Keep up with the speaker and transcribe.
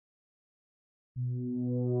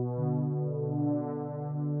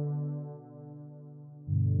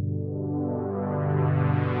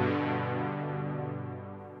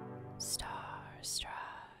Starstruck.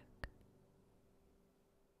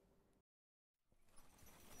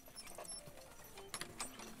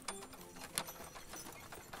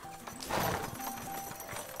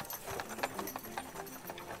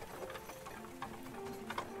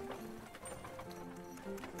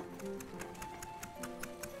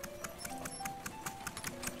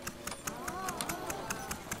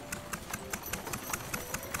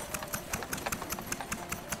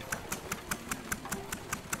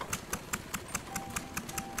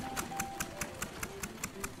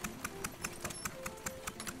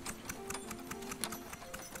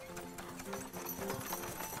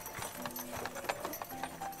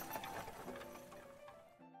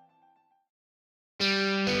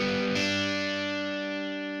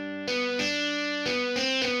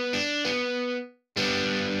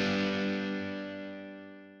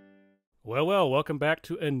 Well, welcome back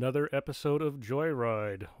to another episode of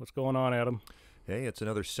Joyride. What's going on, Adam? Hey, it's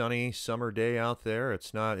another sunny summer day out there.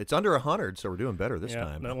 It's under 100, so we're doing better this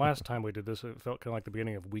time. The last time we did this, it felt kind of like the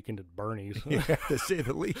beginning of Weekend at Bernie's. Yeah, to say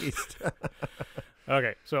the least.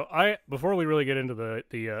 Okay, so before we really get into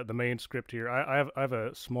the main script here, I have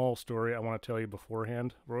a small story I want to tell you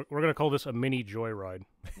beforehand. We're going to call this a mini Joyride,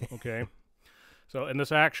 okay? And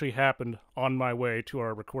this actually happened on my way to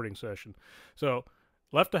our recording session. So,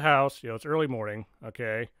 left the house, it's early morning,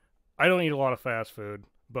 okay? I don't eat a lot of fast food,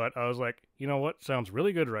 but I was like, you know what sounds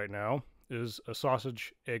really good right now is a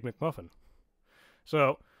sausage egg McMuffin.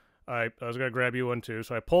 So I was going to grab you one too.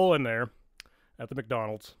 So I pull in there at the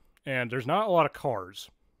McDonald's, and there's not a lot of cars,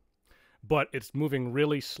 but it's moving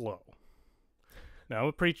really slow.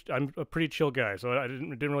 Now, I'm a pretty chill guy, so it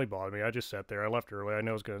didn't really bother me. I just sat there. I left early. I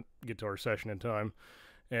know I was going to get to our session in time.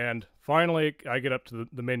 And finally, I get up to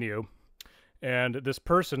the menu. And this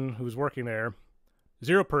person who's working there,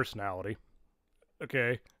 zero personality,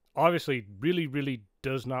 okay, obviously really, really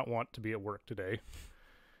does not want to be at work today.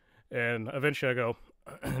 And eventually I go,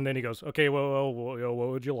 and then he goes, okay, well, what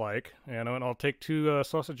would you like? And I went, I'll take 2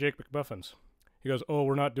 sausage egg McMuffins. He goes, oh,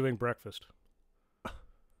 we're not doing breakfast.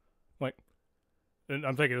 Like, and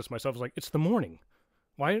I'm thinking to myself, it's the morning.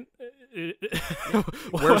 Why?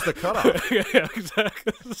 Where's the cutoff? Yeah,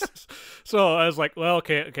 exactly. So I was like, well,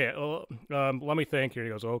 okay. Well, let me think here. He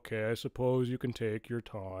goes, okay, I suppose you can take your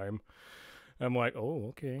time. I'm like, oh,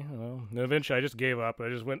 okay. Well, and eventually I just gave up. I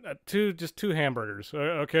just went, just two hamburgers.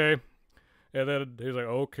 Okay. And then he's like,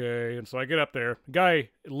 okay. And so I get up there. The guy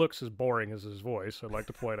looks as boring as his voice, I'd like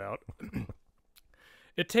to point out.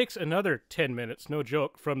 It takes another 10 minutes, no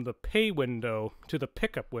joke, from the pay window to the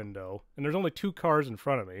pickup window, and there's only 2 cars in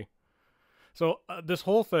front of me. So this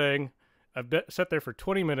whole thing, I've sat there for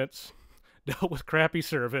 20 minutes, dealt with crappy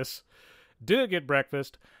service, didn't get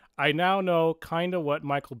breakfast. I now know kind of what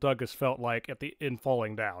Michael Douglas felt like in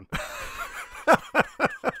falling down.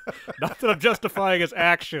 Not that I'm justifying his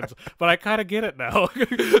actions, but I kind of get it now.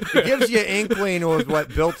 It gives you an inkling of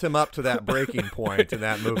what built him up to that breaking point in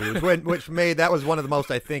that movie, that was one of the most,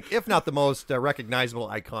 I think, if not the most recognizable,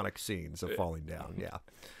 iconic scenes of falling down. Yeah.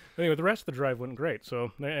 Anyway, the rest of the drive went great.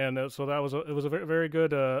 So that was it was a very, very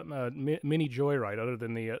good mini Joyride, other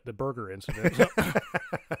than the burger incident. So.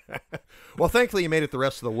 Well, thankfully you made it the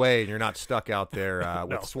rest of the way, and you're not stuck out there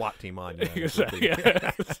with SWAT team on you. Exactly.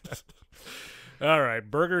 All right,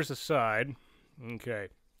 burgers aside. Okay,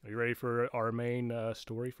 are you ready for our main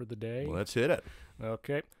story for the day? Well, let's hit it.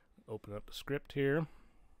 Okay, open up the script here.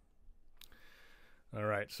 All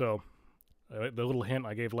right, so the little hint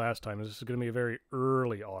I gave last time is this is going to be a very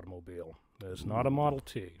early automobile. It's not a Model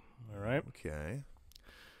T, all right? Okay.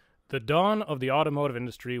 The dawn of the automotive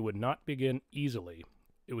industry would not begin easily.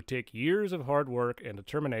 It would take years of hard work and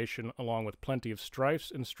determination, along with plenty of strifes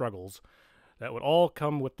and struggles that would all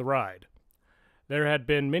come with the ride. There had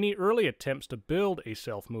been many early attempts to build a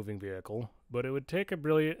self-moving vehicle, but it would take a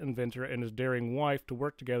brilliant inventor and his daring wife to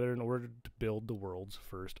work together in order to build the world's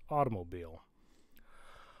first automobile.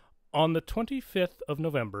 On the 25th of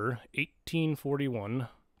November, 1841,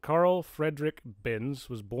 Carl Friedrich Benz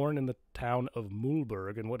was born in the town of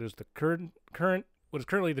Mühlberg in what is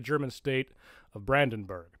currently the German state of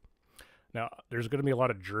Brandenburg. Now, there's going to be a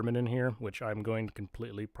lot of German in here, which I'm going to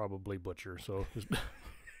completely probably butcher, so...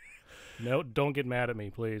 No, don't get mad at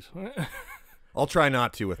me, please. I'll try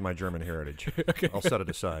not to with my German heritage. Okay. I'll set it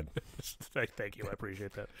aside. Thank you. I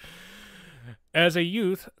appreciate that. As a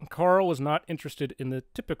youth, Carl was not interested in the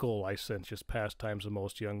typical licentious pastimes of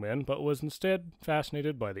most young men, but was instead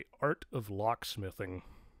fascinated by the art of locksmithing.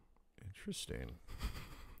 Interesting.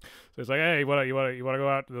 he's like, "Hey, you want to go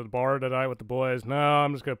out to the bar tonight with the boys?" "No,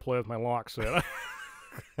 I'm just gonna play with my lock set."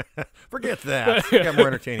 Forget that. I got more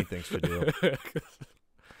entertaining things to do.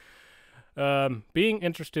 Being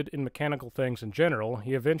interested in mechanical things in general,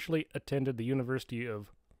 he eventually attended the University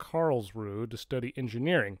of Karlsruhe to study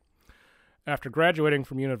engineering. After graduating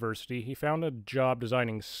from university, he found a job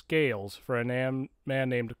designing scales for a man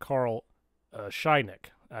named Karl Scheineck.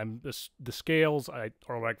 The scales are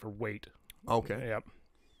like for weight. Okay. Yep.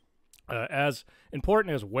 As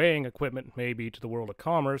important as weighing equipment may be to the world of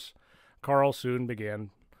commerce, Karl soon began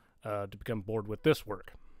to become bored with this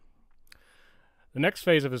work. The next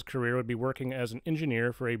phase of his career would be working as an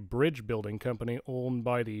engineer for a bridge building company owned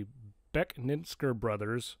by the Beckninsker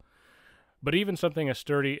brothers, but even something as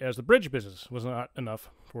sturdy as the bridge business was not enough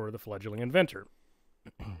for the fledgling inventor.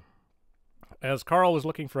 As Karl was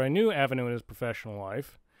looking for a new avenue in his professional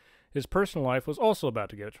life, his personal life was also about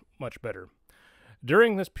to get much better.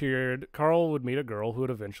 During this period, Karl would meet a girl who would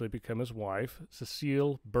eventually become his wife,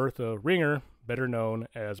 Cecile Bertha Ringer, better known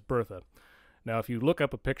as Bertha. Now, if you look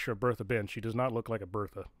up a picture of Bertha Benz, she does not look like a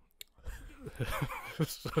Bertha.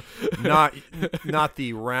 Not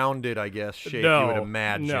the rounded, I guess, shape you would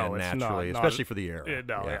imagine naturally, especially for the era.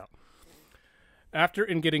 Yeah. After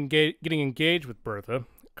getting engaged with Bertha,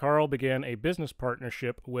 Karl began a business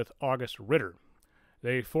partnership with August Ritter.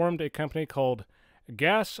 They formed a company called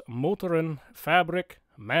Gas Motoren Fabrik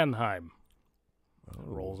Mannheim. That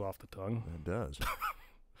rolls off the tongue. It does.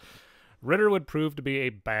 Ritter would prove to be a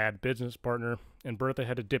bad business partner, and Bertha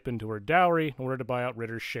had to dip into her dowry in order to buy out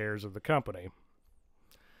Ritter's shares of the company.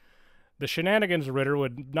 The shenanigans of Ritter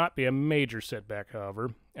would not be a major setback,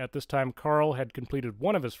 however. At this time, Karl had completed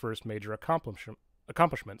one of his first major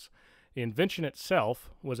accomplishments. The invention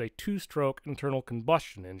itself was a two-stroke internal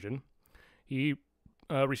combustion engine. He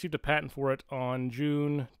received a patent for it on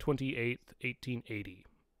June 28, 1880.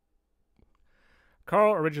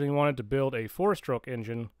 Karl originally wanted to build a four-stroke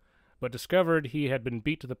engine, but discovered he had been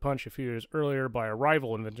beat to the punch a few years earlier by a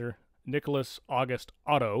rival inventor, Nicholas August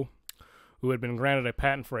Otto, who had been granted a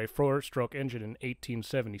patent for a four-stroke engine in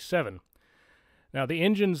 1877. Now, the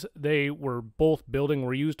engines they were both building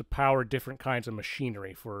were used to power different kinds of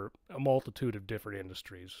machinery for a multitude of different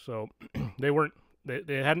industries. So they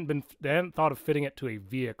hadn't thought of fitting it to a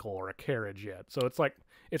vehicle or a carriage yet. So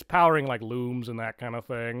it's powering like looms and that kind of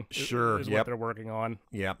thing. Sure, is what they're working on.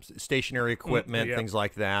 Yeah, stationary equipment, things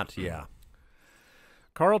like that. Yeah.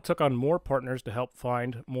 Karl took on more partners to help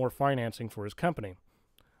find more financing for his company.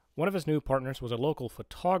 One of his new partners was a local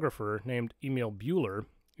photographer named Emil Bueller,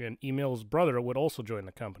 and Emil's brother would also join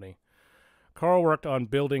the company. Karl worked on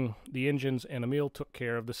building the engines, and Emil took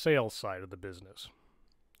care of the sales side of the business.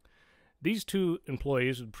 These two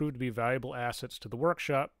employees would prove to be valuable assets to the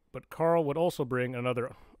workshop, but Karl would also bring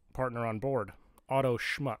another partner on board, Otto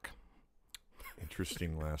Schmuck.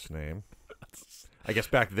 Interesting last name. I guess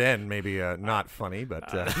back then, maybe not funny,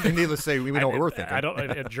 but needless to say, we know what we're thinking.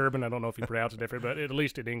 In German, I don't know if you pronounce it different, but at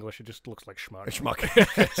least in English, it just looks like Schmuck. Schmuck.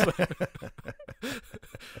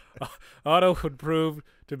 Otto would prove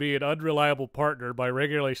to be an unreliable partner by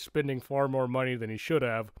regularly spending far more money than he should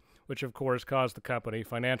have, which of course caused the company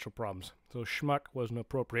financial problems. So Schmuck was an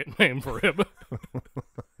appropriate name for him.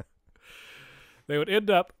 They would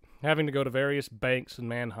end up having to go to various banks in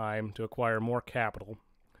Mannheim to acquire more capital.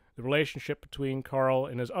 The relationship between Karl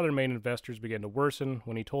and his other main investors began to worsen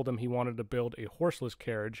when he told them he wanted to build a horseless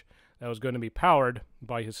carriage that was going to be powered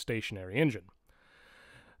by his stationary engine.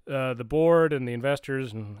 The board and the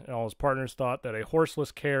investors and all his partners thought that a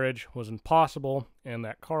horseless carriage was impossible and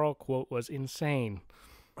that Karl, quote, was insane.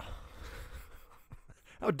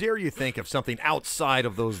 How dare you think of something outside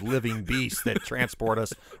of those living beasts that transport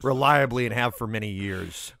us reliably and have for many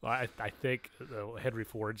years? I think Henry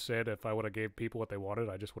Ford said if I would have gave people what they wanted,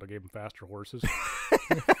 I just would have gave them faster horses.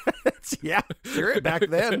 Yeah, sure, back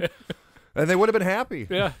then. And they would have been happy.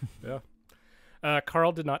 Yeah.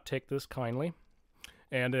 Karl did not take this kindly,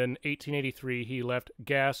 and in 1883 he left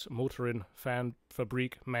Gas Motoren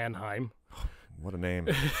Fabrik Mannheim. What a name.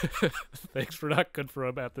 Things were not good for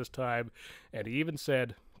him at this time. And he even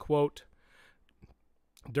said, quote,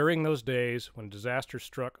 "During those days when disaster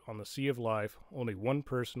struck on the Sea of Life, only one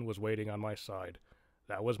person was waiting on my side.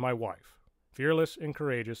 That was my wife. Fearless and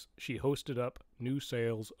courageous, she hosted up new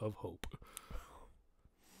sails of hope."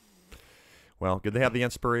 Well, good to have the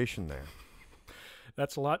inspiration there.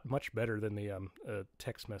 That's much better than the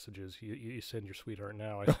text messages you send your sweetheart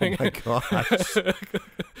now, I think. Oh, my gosh.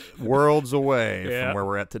 Worlds away from where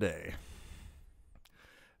we're at today.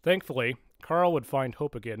 Thankfully, Karl would find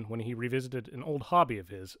hope again when he revisited an old hobby of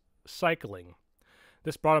his, cycling.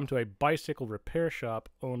 This brought him to a bicycle repair shop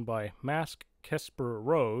owned by Mask Kesper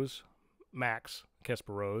Rose, Max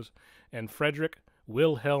Kasparov and Frederick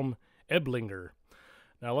Wilhelm Eblinger.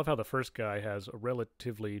 Now, I love how the first guy has a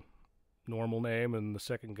relatively normal name, and the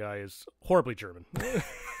second guy is horribly German.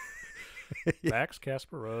 Max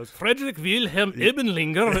Kasparov, Frederick Wilhelm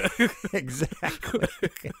Eblinger. Exactly.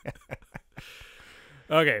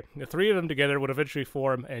 Okay, the three of them together would eventually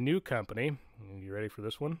form a new company. You ready for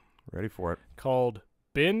this one? Ready for it. Called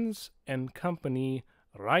Benz and Company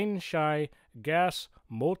Rheinschei Gas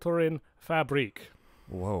Motoren Fabrik.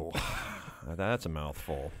 Whoa. That's a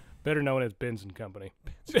mouthful. Better known as Benz and Company.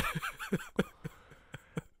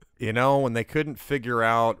 You know, when they couldn't figure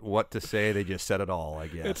out what to say, they just said it all, I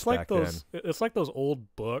guess. It's like those it's like those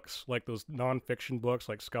old books, like those nonfiction books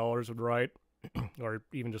like scholars would write, or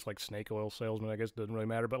even just like snake oil salesman, I guess it doesn't really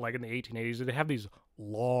matter. But like in the 1880s, they have these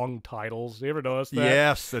long titles. You ever notice that?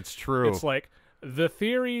 Yes, that's true. It's like the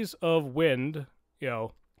theories of wind,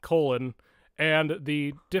 colon, and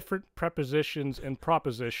the different prepositions and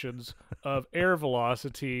propositions of air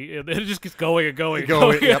velocity. And it just keeps going and going and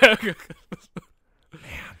going. Yep. Man.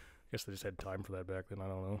 I guess they just had time for that back then. I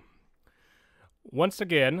don't know. Once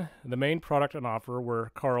again, the main product on offer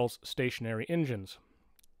were Carl's stationary engines.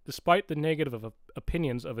 Despite the negative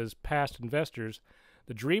opinions of his past investors,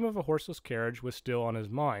 the dream of a horseless carriage was still on his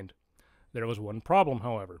mind. There was one problem,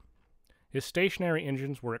 however. His stationary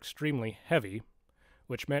engines were extremely heavy,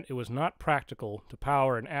 which meant it was not practical to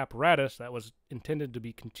power an apparatus that was intended to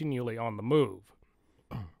be continually on the move.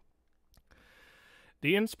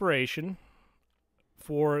 The inspiration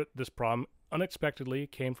for this problem unexpectedly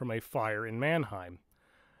came from a fire in Mannheim.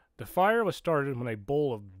 The fire was started when a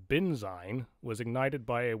bowl of benzine was ignited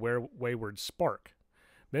by a wayward spark.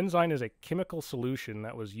 Benzine is a chemical solution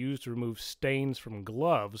that was used to remove stains from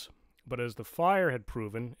gloves, but as the fire had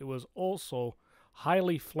proven, it was also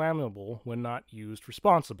highly flammable when not used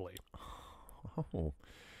responsibly. Oh,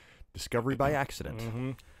 discovery by accident.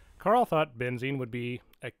 Mm-hmm. Carl thought benzene would be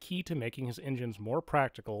a key to making his engines more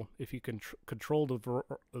practical if he could control the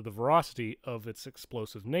veracity of its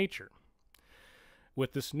explosive nature.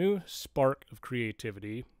 With this new spark of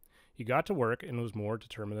creativity, he got to work and was more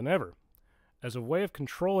determined than ever. As a way of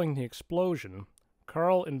controlling the explosion,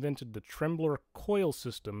 Carl invented the Trembler coil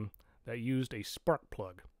system that used a spark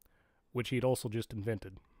plug, which he had also just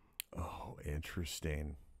invented. Oh,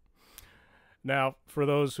 interesting. Now, for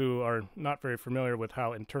those who are not very familiar with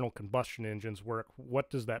how internal combustion engines work,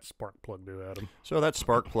 what does that spark plug do, Adam? So that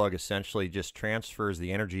spark plug essentially just transfers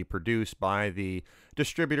the energy produced by the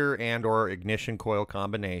distributor and or ignition coil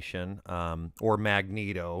combination, or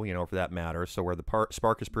magneto, for that matter. So where the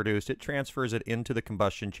spark is produced, it transfers it into the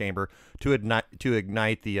combustion chamber to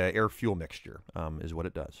ignite the air-fuel mixture, is what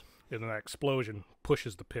it does. And that explosion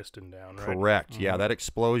pushes the piston down, right? Correct. Mm-hmm. Yeah, that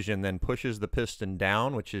explosion then pushes the piston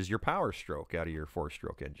down, which is your power stroke out of your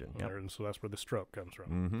four-stroke engine. Yep. And so that's where the stroke comes from.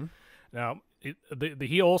 Mm-hmm. Now,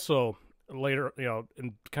 he also later,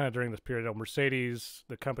 and kind of during this period, Mercedes,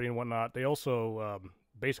 the company and whatnot, they also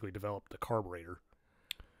basically developed the carburetor.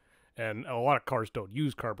 And a lot of cars don't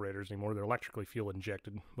use carburetors anymore; they're electrically fuel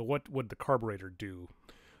injected. But what would the carburetor do?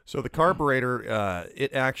 So the carburetor,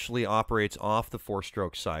 it actually operates off the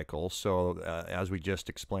four-stroke cycle. So as we just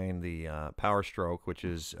explained, the power stroke, which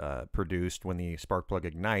is produced when the spark plug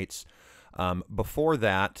ignites. Before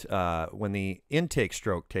that, when the intake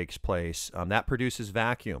stroke takes place, that produces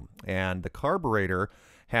vacuum. And the carburetor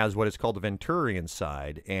has what is called the Venturian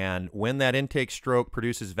side. And when that intake stroke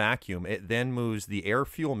produces vacuum, it then moves the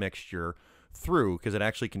air-fuel mixture through, because it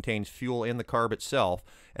actually contains fuel in the carb itself,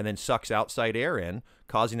 and then sucks outside air in,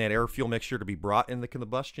 causing that air fuel mixture to be brought in the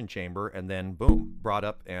combustion chamber and then boom, brought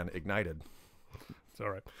up and ignited. It's all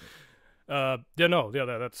right.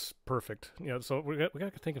 That's perfect. So we got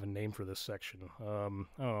to think of a name for this section. I don't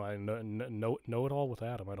know. I know it all with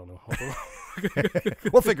Adam. I don't know.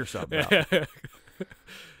 We'll figure something out.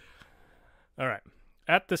 All right.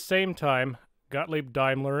 At the same time, Gottlieb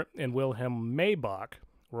Daimler and Wilhelm Maybach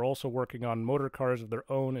were also working on motor cars of their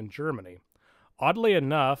own in Germany. Oddly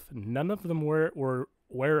enough, none of them were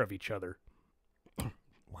aware of each other.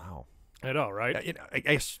 Wow. I know, right? I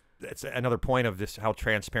guess that's another point of this, how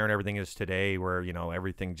transparent everything is today, where,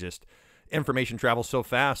 everything just, information travels so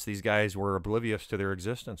fast, these guys were oblivious to their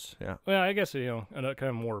existence. Yeah. Well, I guess, a kind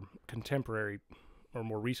of more contemporary or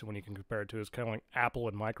more recent one you can compare it to is kind of like Apple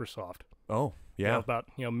and Microsoft. Oh, yeah. About,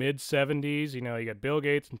 mid-70s, you got Bill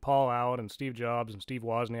Gates and Paul Allen and Steve Jobs and Steve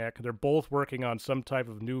Wozniak. They're both working on some type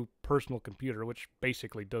of new personal computer, which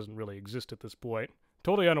basically doesn't really exist at this point.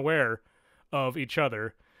 Totally unaware of each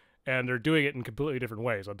other, and they're doing it in completely different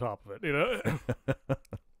ways on top of it,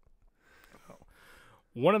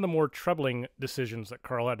 One of the more troubling decisions that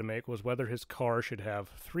Carl had to make was whether his car should have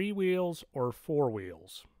 3 wheels or 4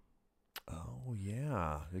 wheels. Oh,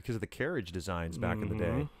 yeah, because of the carriage designs back in the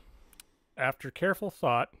day. After careful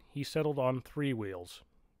thought, he settled on 3 wheels.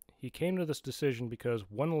 He came to this decision because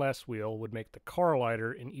one less wheel would make the car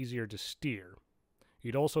lighter and easier to steer.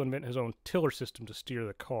 He'd also invent his own tiller system to steer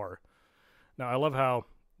the car. Now, I love how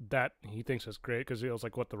that he thinks is great because it was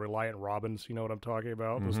like, what, the Reliant Robins, you know what I'm talking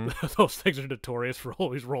about? Those things are notorious for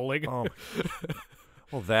always rolling. Oh,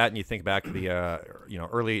 well, that, and you think back to the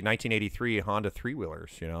early 1983 Honda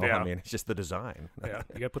 3-wheelers, Yeah. I mean, it's just the design. Yeah,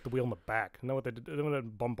 you got to put the wheel in the back. You know what they did? You know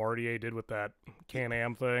what Bombardier did with that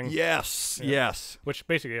Can-Am thing? Yes, yes. Which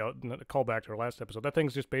basically, a callback to our last episode, that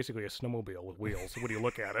thing's just basically a snowmobile with wheels when you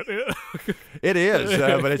look at it. It is,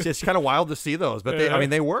 but it's just kind of wild to see those. But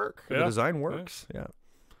they work. Yeah. The design works. Yeah.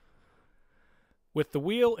 With the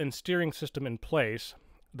wheel and steering system in place,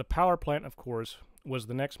 the power plant, of course, was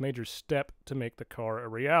the next major step to make the car a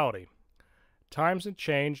reality. Times had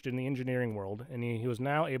changed in the engineering world, and he was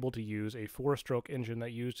now able to use a 4-stroke engine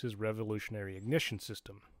that used his revolutionary ignition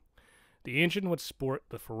system. The engine would sport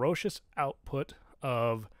the ferocious output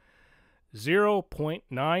of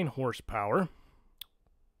 0.9 horsepower,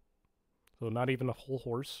 so not even a whole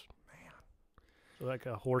horse. So like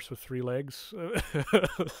a horse with 3 legs.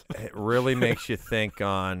 It really makes you think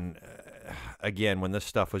on, again, when this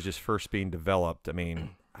stuff was just first being developed, I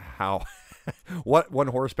mean, how... what 1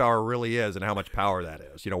 horsepower really is and how much power that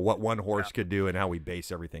is. What 1 horse could do and how we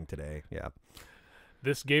base everything today. Yeah.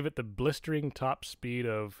 This gave it the blistering top speed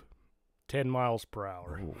of 10 miles per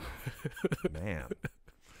hour. Man.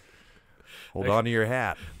 Hold on to your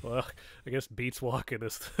hat. Well, I guess beats walking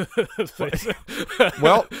is.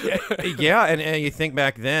 Well, yeah, and you think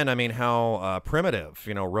back then, I mean, how primitive,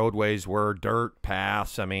 roadways were, dirt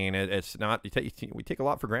paths. I mean, it's not. We take a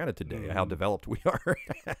lot for granted today how developed we are.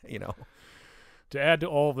 To add to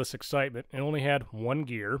all of this excitement, it only had 1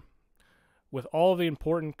 gear. With all of the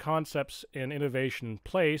important concepts and innovation in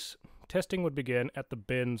place, testing would begin at the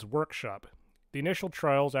Benz workshop. The initial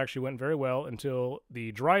trials actually went very well until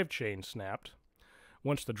the drive chain snapped.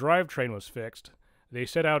 Once the drivetrain was fixed, they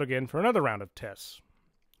set out again for another round of tests.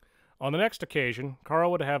 On the next occasion, Carl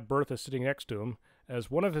would have Bertha sitting next to him as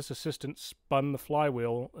one of his assistants spun the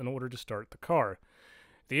flywheel in order to start the car.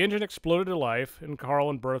 The engine exploded to life, and Carl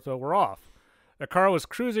and Bertha were off. The car was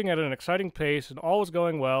cruising at an exciting pace, and all was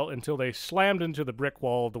going well until they slammed into the brick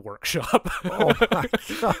wall of the workshop. Oh, my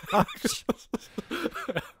gosh.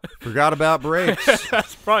 Forgot about brakes.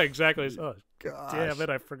 That's probably exactly so. Gosh. Damn it,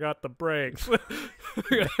 I forgot the brakes.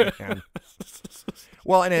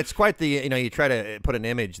 Well, and it's quite the, you try to put an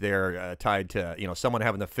image there tied to, someone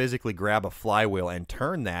having to physically grab a flywheel and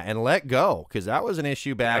turn that and let go, because that was an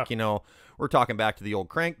issue back, we're talking back to the old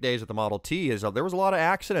crank days with the Model T, there was a lot of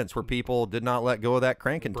accidents where people did not let go of that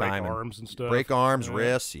crank in time. Break arms and stuff. Break arms,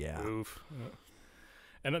 wrists, Oof.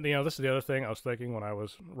 And, this is the other thing I was thinking when I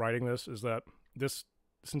was writing this, is that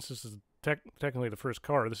since this is technically the first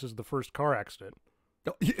car, this is the first car accident.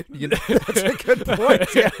 That's a good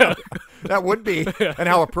point. Yeah. That would be, and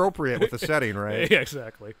how appropriate with the setting, right? Yeah,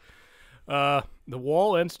 exactly. The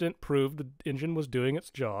wall incident proved the engine was doing its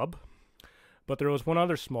job, but there was one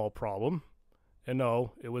other small problem, and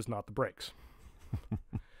no, it was not the brakes.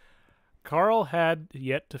 Carl had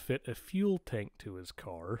yet to fit a fuel tank to his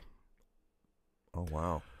car. Oh,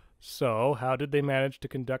 wow. So, how did they manage to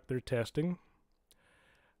conduct their testing?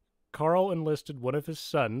 Carl enlisted one of his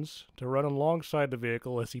sons to run alongside the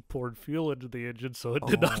vehicle as he poured fuel into the engine so it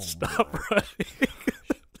did not stop running.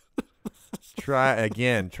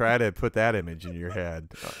 Try to put that image in your head.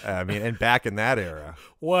 I mean, and back in that era.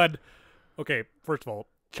 Okay, first of all,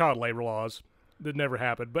 child labor laws. That never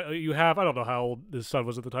happened. But you have, I don't know how old his son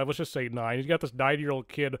was at the time. Let's just say 9. He's got this 9-year-old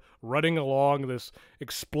kid running along this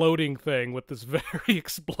exploding thing with this very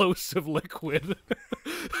explosive liquid.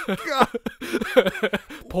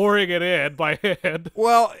 Pouring it in by hand.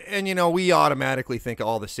 Well, and we automatically think of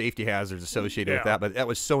all the safety hazards associated with that, but that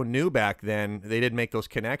was so new back then, they didn't make those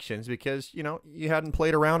connections because, you hadn't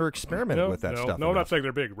played around or experimented with that stuff. No, I'm not saying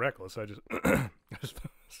they're being reckless. I just,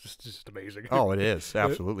 it's just amazing. Oh, it is.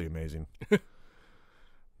 Absolutely amazing.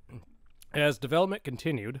 As development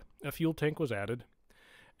continued, a fuel tank was added,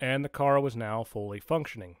 and the car was now fully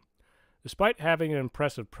functioning. Despite having an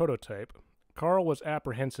impressive prototype, Carl was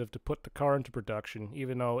apprehensive to put the car into production,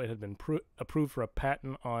 even though it had been approved for a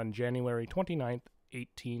patent on January 29th,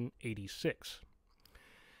 1886.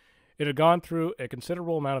 It had gone through a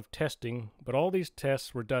considerable amount of testing, but all these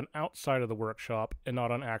tests were done outside of the workshop and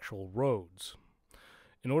not on actual roads.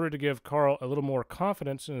 In order to give Carl a little more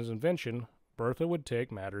confidence in his invention, Bertha would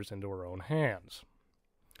take matters into her own hands.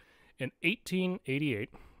 In 1888,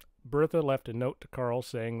 Bertha left a note to Carl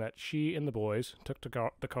saying that she and the boys took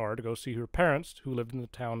the car to go see her parents, who lived in the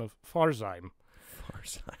town of Pforzheim.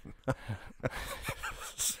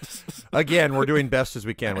 Again, we're doing best as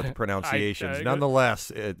we can with the pronunciations.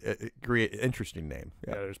 Nonetheless, great, interesting name.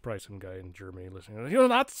 Yeah, there's probably some guy in Germany listening. You're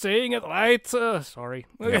not saying it right. Sorry.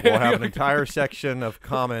 Yeah, we'll have an entire section of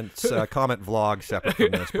comments, comment vlog separate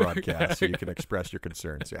from this broadcast, so you can express your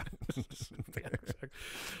concerns. Yeah.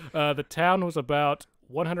 The town was about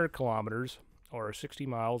 100 kilometers, or 60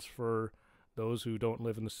 miles for those who don't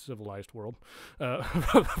live in the civilized world,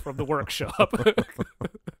 from the workshop.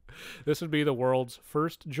 This would be the world's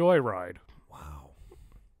first joyride. Wow.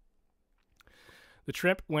 The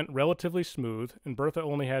trip went relatively smooth, and Bertha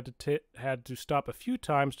only had to stop a few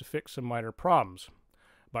times to fix some minor problems.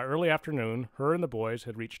 By early afternoon, her and the boys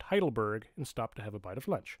had reached Heidelberg and stopped to have a bite of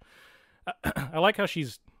lunch. I like how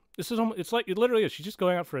it's like, it literally is. She's just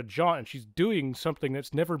going out for a jaunt, and she's doing something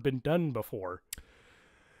that's never been done before.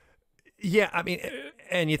 Yeah, I mean,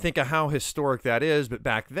 and you think of how historic that is, but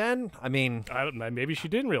back then, I mean, I don't know. Maybe she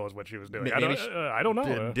didn't realize what she was doing. I don't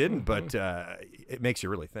know. Didn't, but it makes you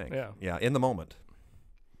really think. Yeah, in the moment.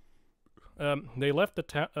 They left the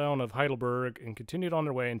town of Heidelberg and continued on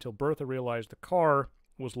their way until Bertha realized the car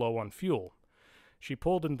was low on fuel. She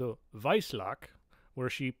pulled into Weislach,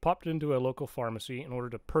 where she popped into a local pharmacy in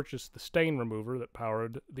order to purchase the stain remover that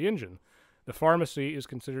powered the engine. The pharmacy is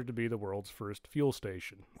considered to be the world's first fuel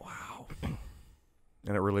station. Wow.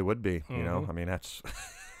 And it really would be, you know? I mean, that's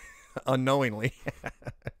unknowingly.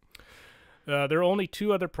 There are only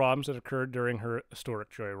two other problems that occurred during her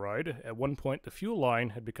historic joyride. At one point, the fuel line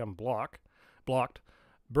had become blocked.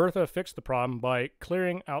 Bertha fixed the problem by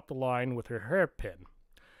clearing out the line with her hairpin.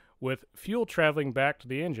 With fuel traveling back to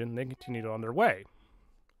the engine, they continued on their way.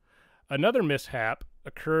 Another mishap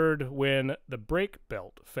occurred when the brake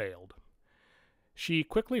belt failed. She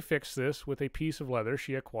quickly fixed this with a piece of leather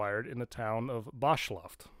she acquired in the town of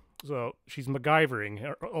Boschloft. So she's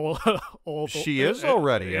MacGyvering all She is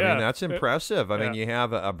already. I mean, that's impressive. I mean, you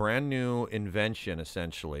have a brand new invention,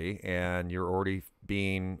 essentially, and you're already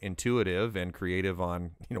being intuitive and creative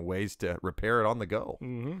on ways to repair it on the go.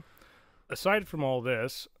 Mm-hmm. Aside from all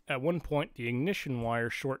this, at one point, the ignition wire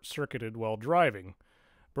short-circuited while driving.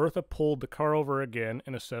 Bertha pulled the car over again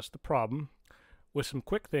and assessed the problem. With some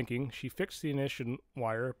quick thinking, she fixed the ignition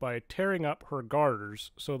wire by tearing up her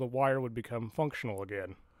garters so the wire would become functional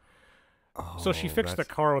again. Oh, so she fixed the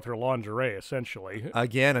car with her lingerie, essentially.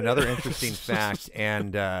 Again, another interesting fact,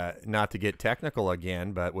 and not to get technical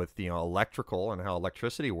again, but with electrical and how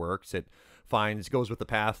electricity works, it goes with the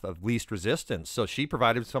path of least resistance. So she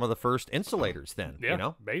provided some of the first insulators then,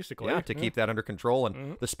 basically. Yeah, to keep that under control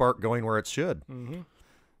and the spark going where it should. Mm-hmm.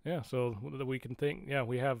 Yeah, so that we can think,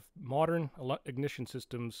 we have modern ignition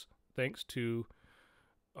systems thanks to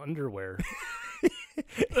underwear.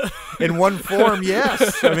 In one form,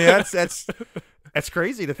 yes. I mean, that's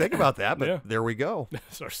crazy to think about that, but there we go.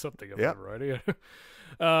 Or something of that variety.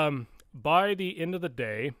 By the end of the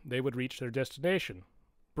day, they would reach their destination.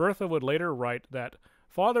 Bertha would later write that,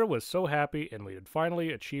 "Father was so happy and we had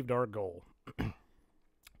finally achieved our goal."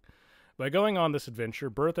 By going on this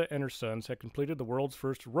adventure, Bertha and her sons had completed the world's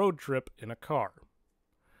first road trip in a car.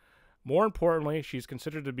 More importantly, she's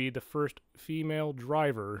considered to be the first female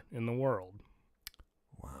driver in the world.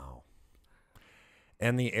 Wow.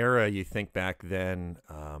 And the era, you think back then,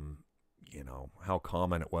 how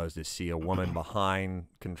common it was to see a woman behind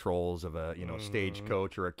controls of a,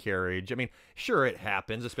 stagecoach or a carriage. I mean, sure, it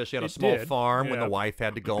happens, especially on a small farm when the wife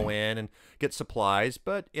had to go in and get supplies.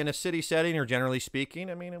 But in a city setting, or generally speaking,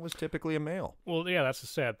 I mean, it was typically a male. Well, yeah, that's the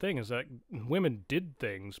sad thing, is that women did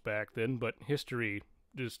things back then, but history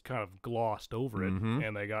just kind of glossed over it,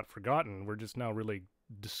 and they got forgotten. We're just now really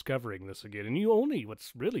discovering this again. And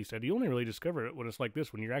what's really sad, you only really discover it when it's like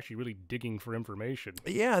this, when you're actually really digging for information.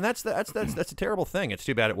 Yeah, and that's a terrible thing. It's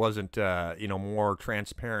too bad it wasn't more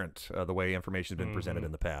transparent the way information's been presented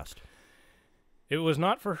in the past. It was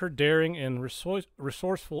not for her daring and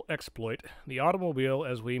resourceful exploit. The automobile,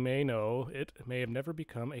 as we may know, it may have never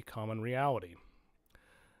become a common reality.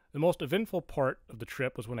 The most eventful part of the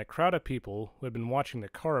trip was when a crowd of people who had been watching the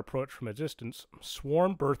car approach from a distance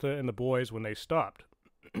swarmed Bertha and the boys when they stopped.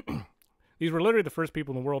 These were literally the first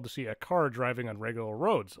people in the world to see a car driving on regular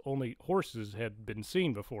roads. Only horses had been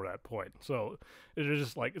seen before that point. So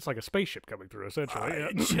it's like a spaceship coming through,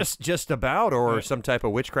 essentially. Just about, or some type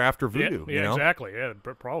of witchcraft or voodoo. Yeah, exactly. Yeah,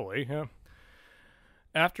 probably. Yeah.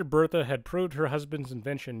 After Bertha had proved her husband's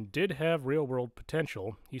invention did have real-world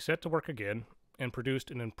potential, he set to work again and produced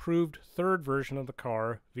an improved third version of the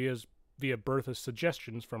car via Bertha's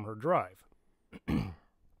suggestions from her drive.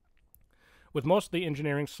 With most of the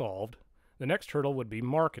engineering solved, the next hurdle would be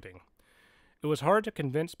marketing. It was hard to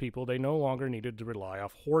convince people they no longer needed to rely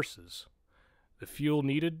off horses. The fuel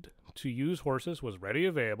needed to use horses was readily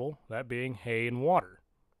available, that being hay and water.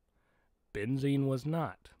 Benzene was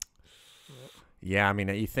not. Yeah, I mean,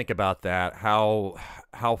 you think about that, how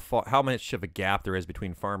much of a gap there is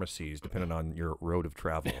between pharmacies, depending on your road of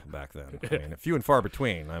travel back then. I mean, few and far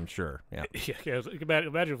between, I'm sure. Yeah. Yeah,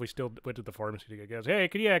 imagine if we still went to the pharmacy to get gas. Hey,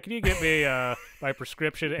 can you get me my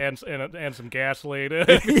prescription and some gasoline?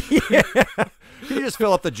 Yeah. Can you just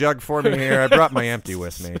fill up the jug for me here? I brought my empty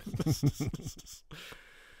with me.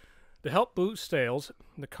 To help boost sales,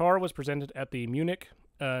 the car was presented at the Munich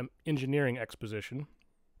Engineering Exposition.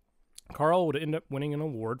 Carl would end up winning an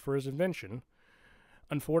award for his invention.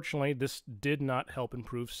 Unfortunately, this did not help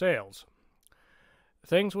improve sales.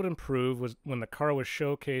 Things would improve when the car was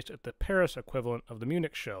showcased at the Paris equivalent of the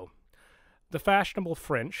Munich show. The fashionable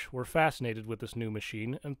French were fascinated with this new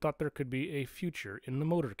machine and thought there could be a future in the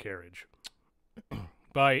motor carriage.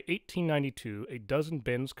 By 1892, a dozen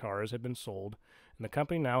Benz cars had been sold, and the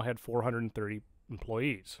company now had 430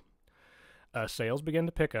 employees. Sales began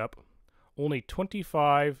to pick up. Only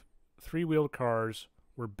 25 three-wheeled cars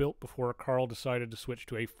were built before Carl decided to switch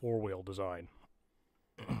to a four-wheel design.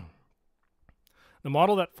 The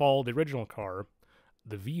model that followed the original car,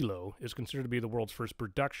 the Velo, is considered to be the world's first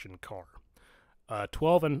production car.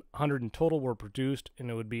 1,200 in total were produced, and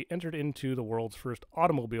it would be entered into the world's first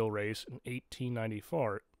automobile race in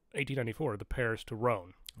 1894, the Paris to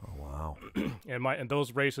Rhone. Oh, wow. And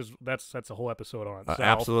those races, that's a whole episode on itself.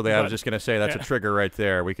 Absolutely. I was just going to say that's a trigger right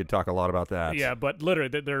there. We could talk a lot about that. Yeah, but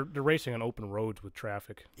literally, they're racing on open roads with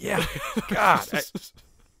traffic. Yeah. God.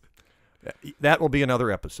 That will be another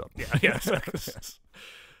episode. Yeah.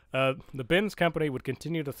 The Benz company would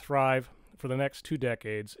continue to thrive for the next 2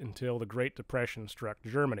 decades until the Great Depression struck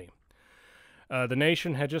Germany. The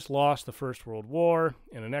nation had just lost the First World War,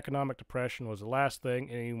 and an economic depression was the last thing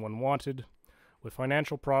anyone wanted. With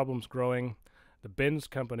financial problems growing, the Benz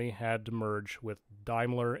company had to merge with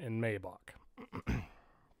Daimler and Maybach.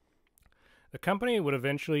 The company would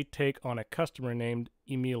eventually take on a customer named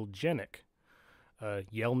Emil Jenick,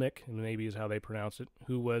 Jelnick, maybe is how they pronounce it,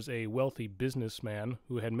 who was a wealthy businessman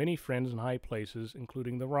who had many friends in high places,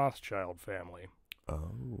 including the Rothschild family.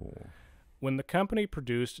 Oh. When the company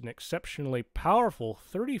produced an exceptionally powerful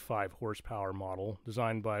 35-horsepower model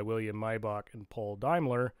designed by William Maybach and Paul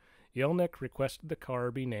Daimler, Jelnick requested the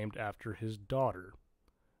car be named after his daughter,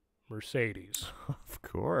 Mercedes. Of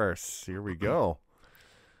course. Here we go.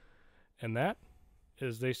 And that,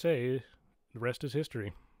 as they say, the rest is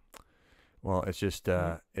history. Well, it's just,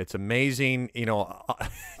 it's amazing,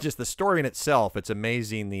 just the story in itself. It's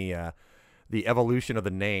amazing the evolution of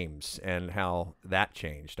the names and how that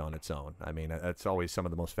changed on its own. I mean, that's always some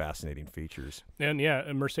of the most fascinating features. And yeah,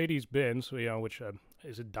 Mercedes-Benz, which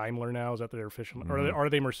is it Daimler now? Is that their official? Or are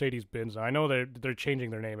they Mercedes-Benz? I know they're changing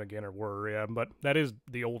their name again, or were, yeah, but that is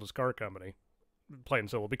the oldest car company. Plain and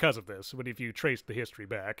simple, because of this. But if you trace the history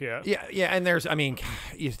back, yeah. Yeah, and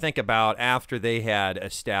you think about after they had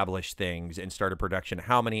established things and started production,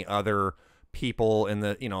 how many other people in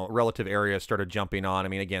the relative area started jumping on. I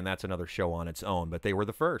mean, again, that's another show on its own, but they were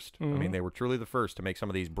the first. I mean, they were truly the first to make some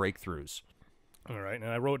of these breakthroughs. All right, and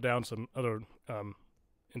I wrote down some other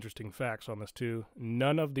interesting facts on this too.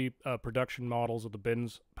 None of the production models of the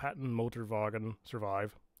Benz patent Motorwagen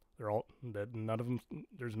survive. They're all dead. None of them.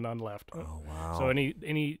 There's none left. Oh wow! So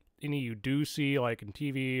any you do see, like in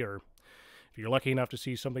TV, or if you're lucky enough to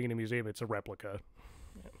see something in a museum, it's a replica.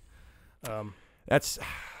 That's,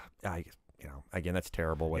 again, that's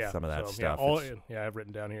terrible with some of that stuff. I've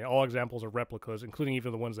written down here. All examples are replicas, including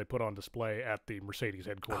even the ones they put on display at the Mercedes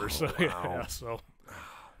headquarters. Wow. So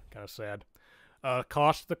kind of sad.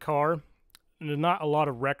 Cost of the car. Not a lot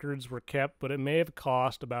of records were kept, but it may have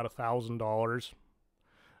cost about $1,000.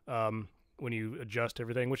 When you adjust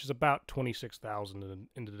everything, which is about $26,000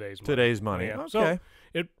 in today's money. Yeah. Okay.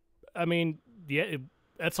 So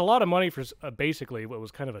that's a lot of money for basically what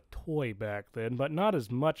was kind of a toy back then, but not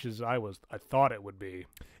as much as I thought it would be.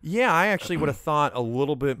 Yeah, I actually would have thought a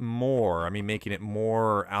little bit more. I mean, making it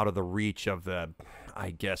more out of the reach of the,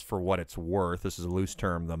 I guess, for what it's worth. This is a loose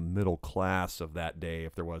term, the middle class of that day,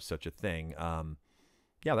 if there was such a thing.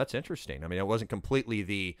 Yeah, that's interesting. I mean, it wasn't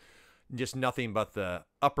completely just nothing but the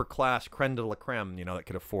upper class creme de la creme, that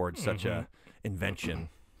could afford such a invention.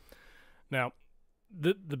 Now,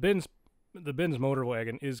 the Benz motor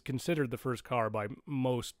wagon is considered the first car by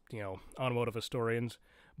most, automotive historians,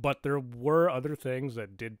 but there were other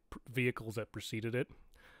vehicles that preceded it.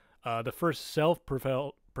 The first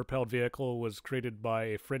self-propelled vehicle was created by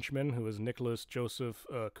a Frenchman who was Nicolas Joseph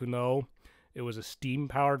Cugnot, It was a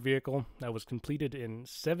steam-powered vehicle that was completed in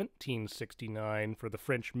 1769 for the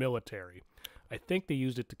French military. I think they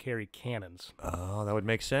used it to carry cannons. Oh, that would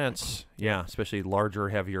make sense. Yeah, especially larger,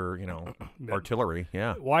 heavier, artillery.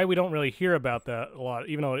 Yeah. Why we don't really hear about that a lot,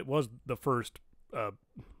 even though it was the first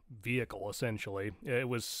vehicle, essentially. It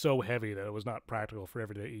was so heavy that it was not practical for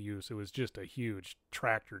everyday use. It was just a huge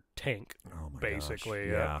tractor tank, basically.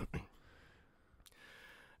 Gosh. Yeah.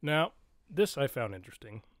 Now, this I found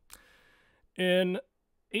interesting. In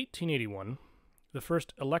 1881, the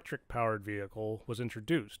first electric-powered vehicle was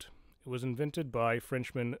introduced. It was invented by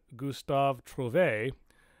Frenchman Gustave Trouvé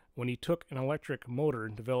when he took an electric motor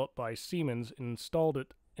developed by Siemens and installed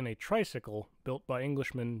it in a tricycle built by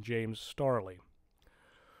Englishman James Starley.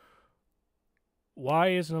 Why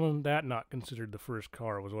isn't that not considered the first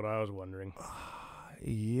car, was what I was wondering.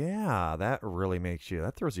 Yeah, that really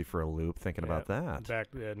that throws you for a loop thinking about that. Back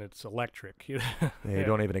then, it's electric. They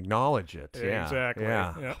don't even acknowledge it. Yeah, exactly.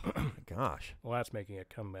 Yeah. Gosh. Well, that's making a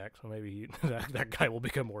comeback, so maybe that guy will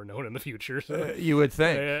become more known in the future. So. You would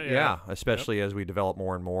think. Yeah. Especially as we develop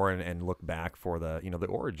more and more and look back for the the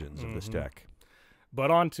origins of this tech. But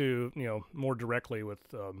on to, more directly with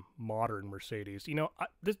modern Mercedes.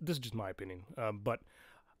 This is just my opinion. But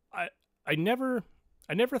I never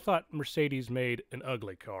thought Mercedes made an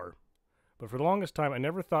ugly car. But for the longest time, I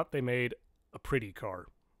never thought they made a pretty car.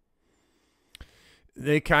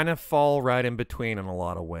 They kind of fall right in between in a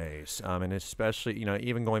lot of ways. And especially,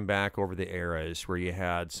 even going back over the eras where you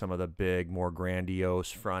had some of the big, more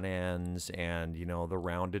grandiose front ends and, the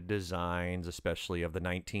rounded designs, especially of the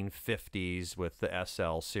 1950s with the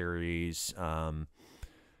SL series.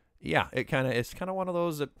 It's kind of one of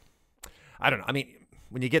those that, I don't know. I mean,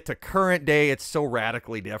 when you get to current day, it's so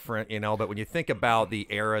radically different, but when you think about the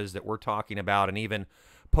eras that we're talking about and even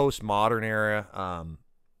postmodern era,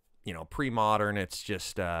 pre-modern, it's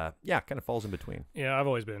just, kind of falls in between. Yeah, I've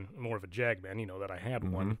always been more of a Jag man, that I had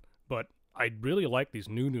one. But I really like these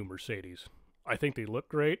new Mercedes. I think they look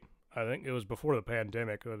great. I think it was before the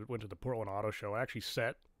pandemic. I went to the Portland Auto Show. I actually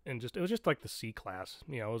sat and it was just like the C-Class.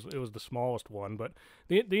 It was the smallest one, but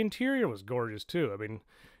the interior was gorgeous too. I mean,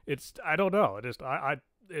 I don't know.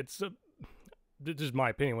 It's this is my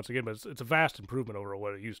opinion once again, but it's a vast improvement over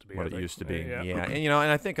what it used to be. What it used to be, yeah. And and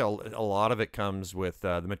I think a lot of it comes with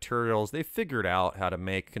the materials. They figured out how to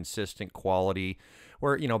make consistent quality.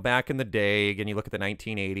 Where back in the day, again, you look at the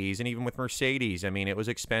 1980s, and even with Mercedes, I mean, it was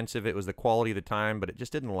expensive. It was the quality of the time, but it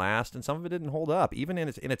just didn't last, and some of it didn't hold up, even in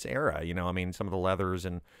its era. I mean, some of the leathers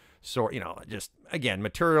and just again,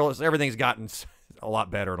 materials. Everything's gotten a lot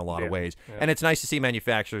better in a lot of ways, and it's nice to see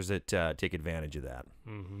manufacturers that take advantage of that.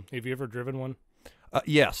 Have you ever driven one?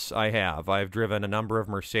 Yes, I have. I've driven a number of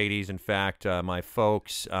Mercedes. In fact, my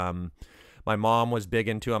folks, my mom was big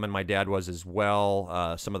into them, and my dad was as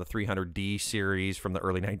well. Some of the 300D series from the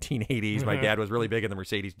early 1980s. My dad was really big in the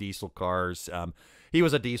Mercedes diesel cars. He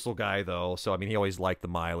was a diesel guy, though, so I mean, he always liked the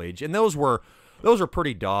mileage. And those were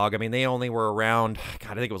pretty dog. I mean, they only were around,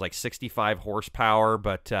 I think it was like 65 horsepower,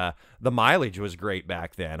 but the mileage was great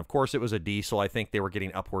back then. Of course, it was a diesel. I think they were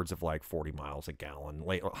getting upwards of like 40 miles a gallon,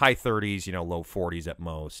 high 30s, low 40s at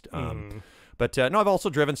most. But no, I've also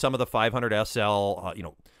driven some of the 500 SL,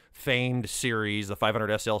 famed series, the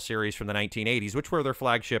 500 SL series from the 1980s, which were their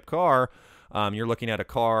flagship car. You're looking at a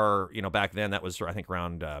car, back then that was, I think,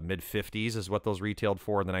 around mid-50s is what those retailed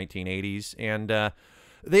for in the 1980s. And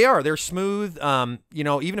they're smooth.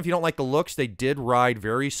 Even if you don't like the looks, they did ride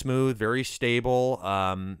very smooth, very stable,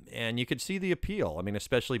 and you could see the appeal. I mean,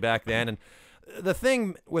 especially back then. And the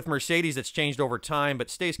thing with Mercedes that's changed over time but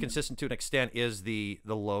stays consistent to an extent is the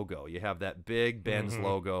logo. You have that big Benz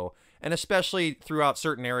logo, and especially throughout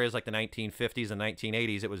certain areas like the 1950s and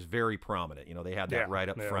 1980s, it was very prominent. They had that right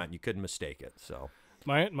up front. You couldn't mistake it. So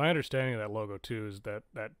my understanding of that logo too is that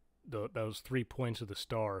those 3 points of the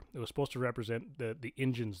star, it was supposed to represent the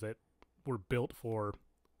engines that were built for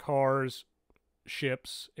cars,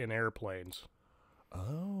 ships, and airplanes.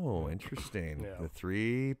 Oh, interesting. The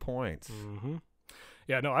 3 points.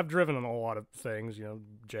 Yeah, no, I've driven on a lot of things,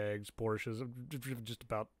 Jags, Porsches, I've driven just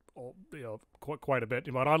about all, quite a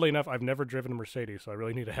bit. But oddly enough, I've never driven a Mercedes, so I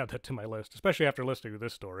really need to add that to my list, especially after listening to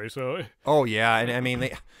this story. So. Oh yeah, and I mean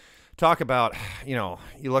they talk about you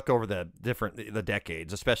look over the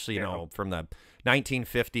decades, especially from the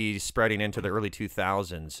 1950s spreading into the early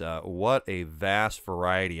 2000s. What a vast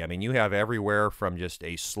variety. I mean, you have everywhere from just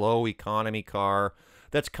a slow economy car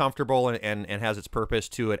that's comfortable and has its purpose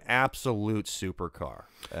to an absolute supercar.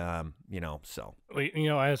 So.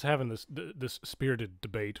 I was having this spirited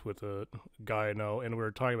debate with a guy I know, and we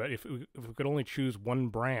were talking about if we could only choose one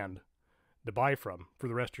brand to buy from for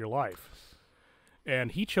the rest of your life.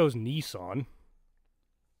 And he chose Nissan.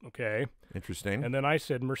 Okay. Interesting. And then I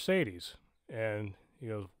said Mercedes. And he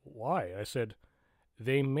goes, why? I said,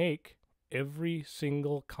 they make every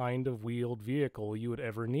single kind of wheeled vehicle you would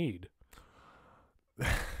ever need.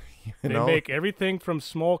 They make everything from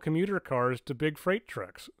small commuter cars to big freight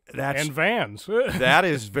trucks and vans. that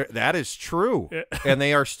is true. And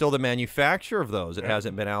they are still the manufacturer of those. It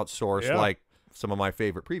hasn't been outsourced like some of my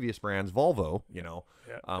favorite previous brands, Volvo,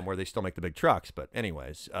 where they still make the big trucks. But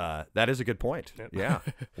anyways, that is a good point. Yeah.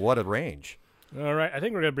 What a range. All right. I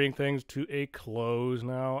think we're going to bring things to a close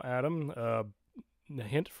now, Adam. The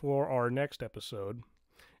hint for our next episode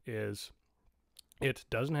is it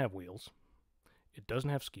doesn't have wheels. It doesn't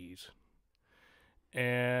have skis.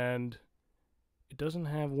 And it doesn't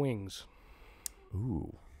have wings.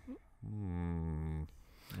 Ooh.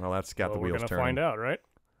 Well, that's got the wheels turning. We're going to find out, right?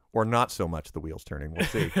 Or not so much the wheels turning. We'll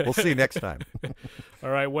see. We'll see next time. All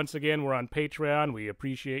right. Once again, we're on Patreon. We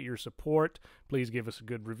appreciate your support. Please give us a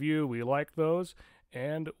good review. We like those.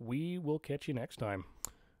 And we will catch you next time.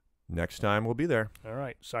 Next time, we'll be there. All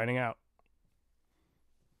right. Signing out.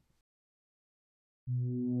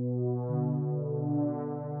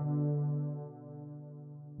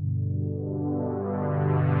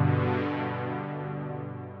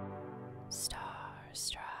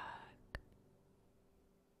 Starstruck.